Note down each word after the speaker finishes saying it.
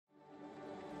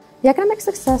The Academic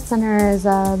Success Center is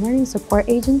a learning support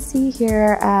agency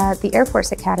here at the Air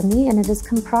Force Academy, and it is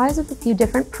comprised of a few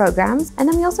different programs. And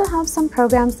then we also have some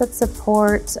programs that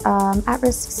support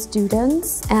at-risk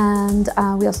students, and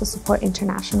we also support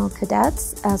international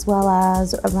cadets, as well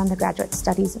as run the Graduate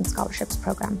Studies and Scholarships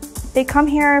program. They come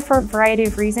here for a variety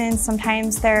of reasons.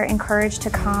 Sometimes they're encouraged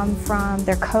to come from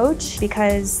their coach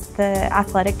because the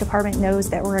athletic department knows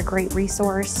that we're a great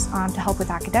resource to help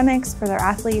with academics for their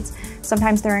athletes.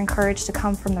 Sometimes they're encouraged to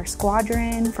come from their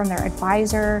squadron, from their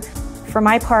advisor. For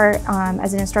my part,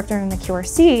 as an instructor in the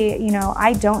QRC,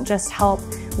 I don't just help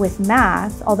with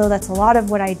math, although that's a lot of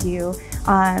what I do.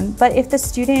 But if the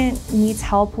student needs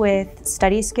help with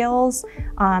study skills,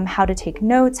 how to take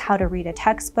notes, how to read a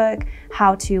textbook,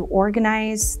 how to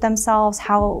organize themselves,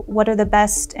 what are the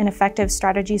best and effective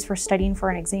strategies for studying for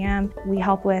an exam, we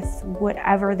help with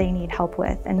whatever they need help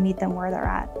with and meet them where they're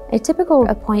at. A typical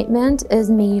appointment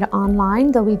is made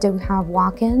online, though we do have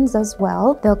walk-ins as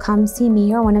well. They'll come see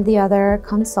me or one of the other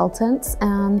consultants,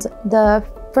 and the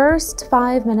first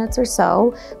 5 minutes or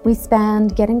so we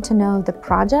spend getting to know the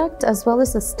project as well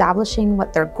as establishing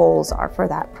what their goals are for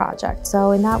that project.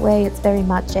 So in that way, it's very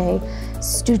much a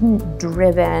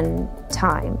student-driven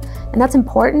time. And that's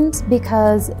important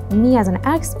because me as an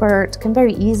expert can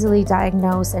very easily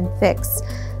diagnose and fix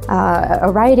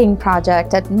a writing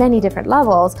project at many different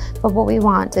levels, but what we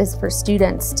want is for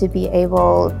students to be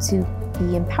able to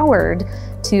be empowered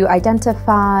to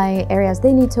identify areas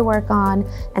they need to work on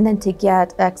and then to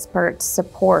get expert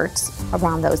support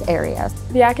around those areas.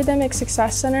 The Academic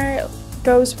Success Center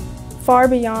goes far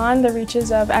beyond the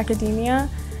reaches of academia.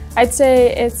 I'd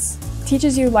say it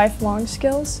teaches you lifelong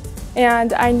skills,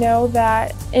 and I know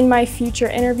that in my future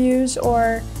interviews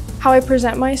or how I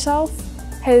present myself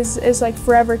is like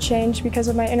forever changed because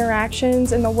of my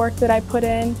interactions and the work that I put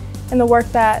in and the work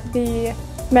that the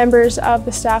members of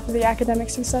the staff of the Academic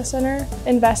Success Center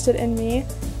invested in me.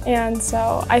 And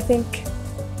so I think,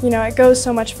 it goes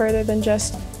so much further than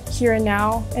just here and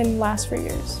now and lasts for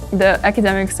years. The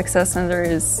Academic Success Center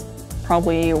is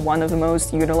probably one of the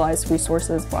most utilized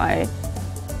resources by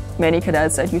many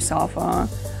cadets at USAFA.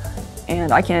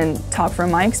 And I can talk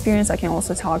from my experience. I can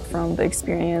also talk from the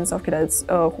experience of cadets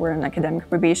who are in academic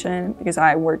probation, because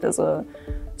I worked as a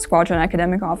squadron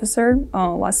academic officer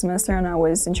last semester, and I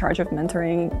was in charge of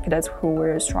mentoring cadets who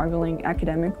were struggling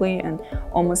academically, and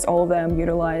almost all of them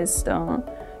utilized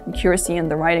QRC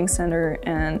and the Writing Center,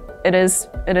 and it is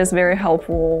very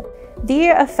helpful. The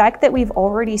effect that we've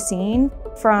already seen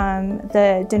from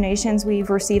the donations we've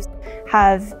received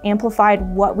have amplified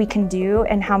what we can do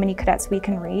and how many cadets we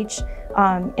can reach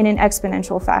in an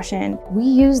exponential fashion. We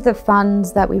use the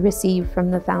funds that we receive from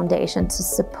the foundation to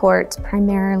support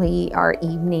primarily our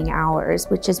evening hours,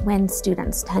 which is when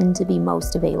students tend to be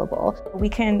most available. We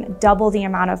can double the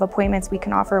amount of appointments we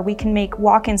can offer. We can make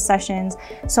walk-in sessions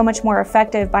so much more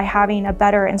effective by having a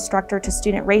better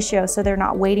instructor-to-student ratio, so they're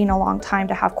not waiting a long time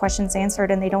to have questions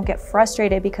answered and they don't get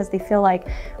frustrated because they feel like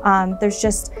there's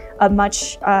just a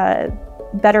much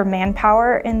better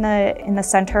manpower in the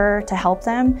center to help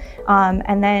them,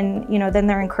 and then then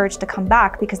they're encouraged to come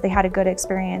back because they had a good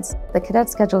experience. The cadet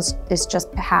schedule is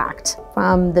just packed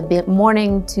from the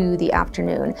morning to the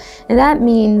afternoon, and that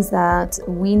means that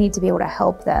we need to be able to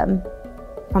help them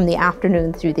from the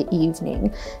afternoon through the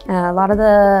evening. A lot of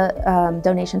the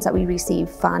donations that we receive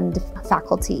fund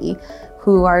faculty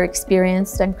who are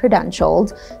experienced and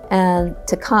credentialed and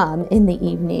to come in the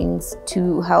evenings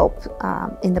to help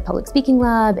in the public speaking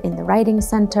lab, in the writing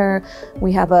center.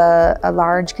 We have a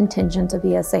large contingent of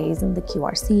ESAs in the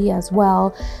QRC as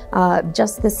well.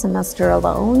 Just this semester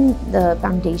alone, the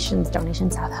foundation's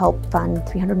donations have helped fund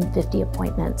 350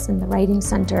 appointments in the writing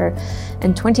center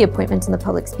and 20 appointments in the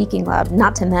public speaking lab,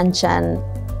 not to mention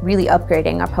really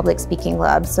upgrading our public speaking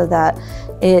lab so that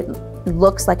it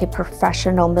looks like a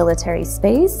professional military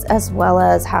space, as well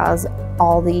as has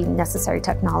all the necessary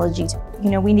technology.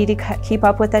 We need to keep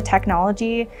up with the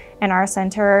technology in our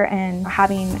center, and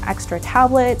having extra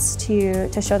tablets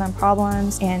to show them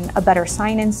problems, and a better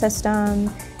sign-in system,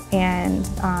 and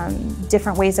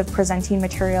different ways of presenting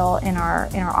material in our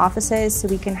offices, so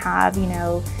we can have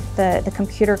the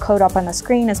computer code up on the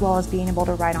screen as well as being able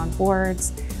to write on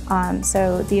boards.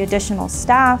 So the additional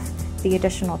staff, the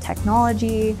additional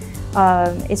technology,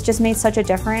 it's just made such a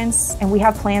difference, and we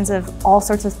have plans of all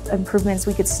sorts of improvements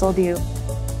we could still do.